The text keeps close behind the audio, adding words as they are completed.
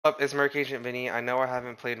Up, it's MercAgentVinny. I know I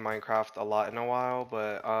haven't played Minecraft a lot in a while,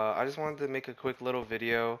 but I just wanted to make a quick little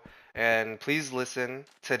video. And please listen.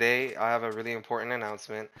 Today, I have a really important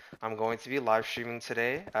announcement. I'm going to be live streaming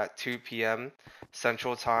today at 2 p.m.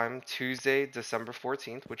 Central Time, Tuesday, December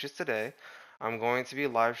 14th, which is today. I'm going to be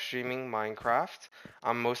live streaming Minecraft.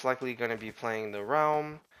 I'm most likely going to be playing the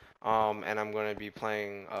Realm, and I'm going to be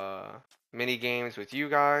playing mini games with you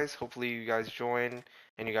guys. Hopefully, you guys join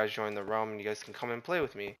and you guys join the realm and you guys can come and play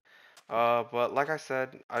with me. But like I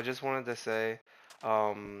said, I just wanted to say,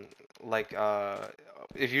 um, like,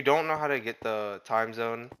 if you don't know how to get the time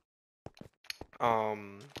zone,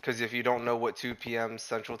 because if you don't know what 2 p.m.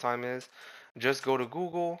 Central Time is, just go to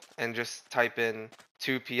Google and just type in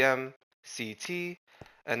 2 p.m. CT,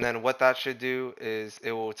 and then what that should do is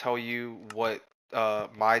it will tell you what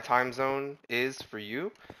my time zone is for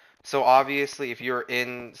you. So obviously, if you're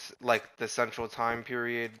in like the Central Time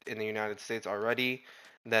period in the United States already,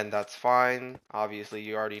 then that's fine. Obviously,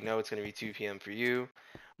 you already know it's going to be 2 p.m. for you.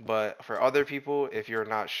 But for other people, if you're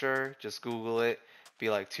not sure, just Google it,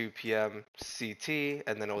 be like 2 p.m. CT,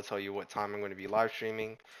 and then it'll tell you what time I'm going to be live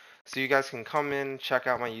streaming. So you guys can come in, check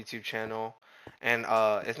out my YouTube channel. And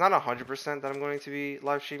it's not 100% that I'm going to be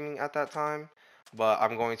live streaming at that time, but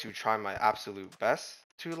I'm going to try my absolute best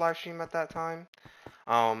to live stream at that time.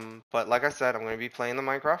 But like I said, I'm going to be playing the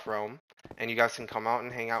Minecraft realm, and you guys can come out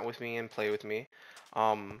and hang out with me and play with me.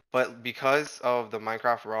 But because of the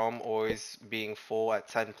Minecraft realm always being full at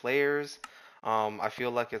 10 players, I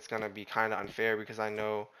feel like it's going to be kind of unfair because I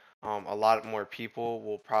know a lot more people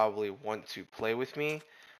will probably want to play with me.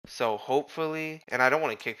 So hopefully, and I don't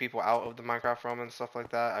want to kick people out of the Minecraft realm and stuff like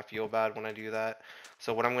that. I feel bad when I do that.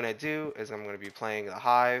 So what I'm going to do is I'm going to be playing the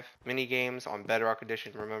Hive mini games on Bedrock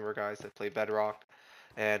Edition. Remember guys that play Bedrock,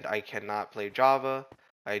 and I cannot play Java.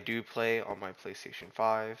 I do play on my PlayStation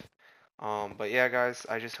 5. But yeah, guys,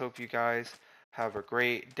 I just hope you guys have a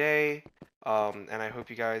great day. And I hope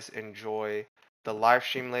you guys enjoy the live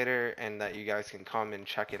stream later and that you guys can come and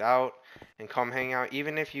check it out and come hang out.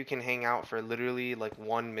 Even if you can hang out for literally like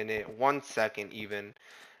 1 minute, 1 second even.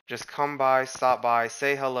 Just come by, stop by,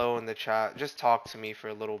 say hello in the chat. Just talk to me for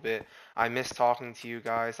a little bit. I miss talking to you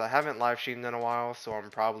guys. I haven't live streamed in a while, so I'm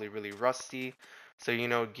probably really rusty. So,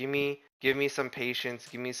 give me some patience,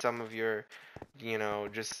 give me some of your,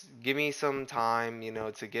 just give me some time,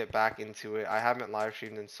 to get back into it. I haven't live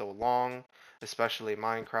streamed in so long, especially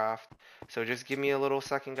Minecraft. So just give me a little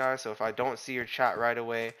second, guys. So if I don't see your chat right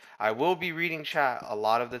away, I will be reading chat a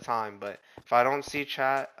lot of the time, but if I don't see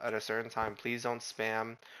chat at a certain time, please don't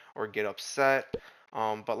spam or get upset.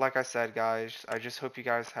 But like I said, guys, I just hope you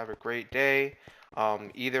guys have a great day.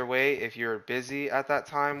 Either way, if you're busy at that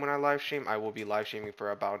time when I live stream, I will be live streaming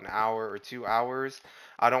for about an hour or 2 hours.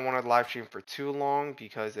 I don't want to live stream for too long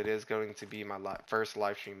because it is going to be my first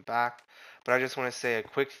live stream back. But I just want to say a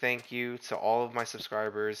quick thank you to all of my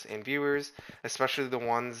subscribers and viewers, especially the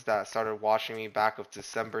ones that started watching me back of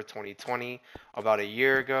December 2020, about a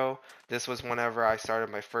year ago. This was whenever I started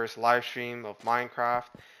my first live stream of Minecraft,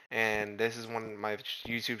 and this is when my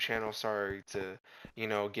YouTube channel started to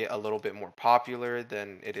get a little bit more popular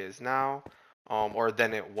than it is now, or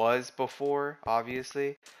than it was before,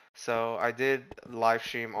 obviously. So I did live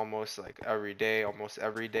stream almost like almost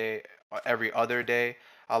every day, every other day.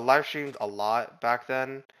 I live streamed a lot back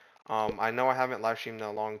then. I know I haven't live streamed in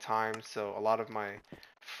a long time, so a lot of my,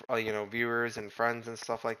 viewers and friends and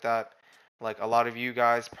stuff like that, like a lot of you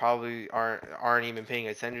guys probably aren't even paying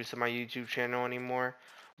attention to my YouTube channel anymore.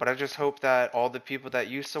 But I just hope that all the people that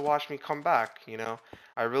used to watch me come back.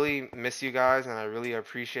 I really miss you guys, and I really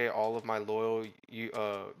appreciate all of my loyal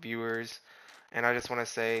viewers. And I just want to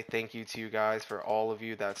say thank you to you guys for all of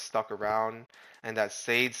you that stuck around and that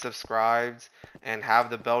stayed subscribed and have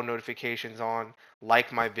the bell notifications on,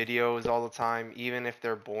 like my videos all the time, even if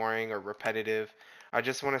they're boring or repetitive. I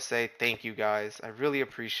just want to say thank you guys. I really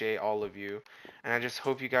appreciate all of you. And I just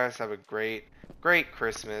hope you guys have a great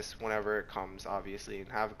Christmas whenever it comes, obviously, and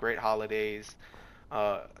have great holidays.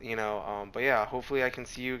 But yeah, hopefully I can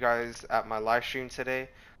see you guys at my live stream today.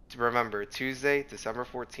 Remember, Tuesday, December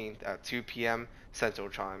 14th at 2 p.m. Central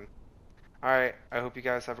Time. Alright, I hope you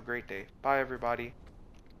guys have a great day. Bye, everybody.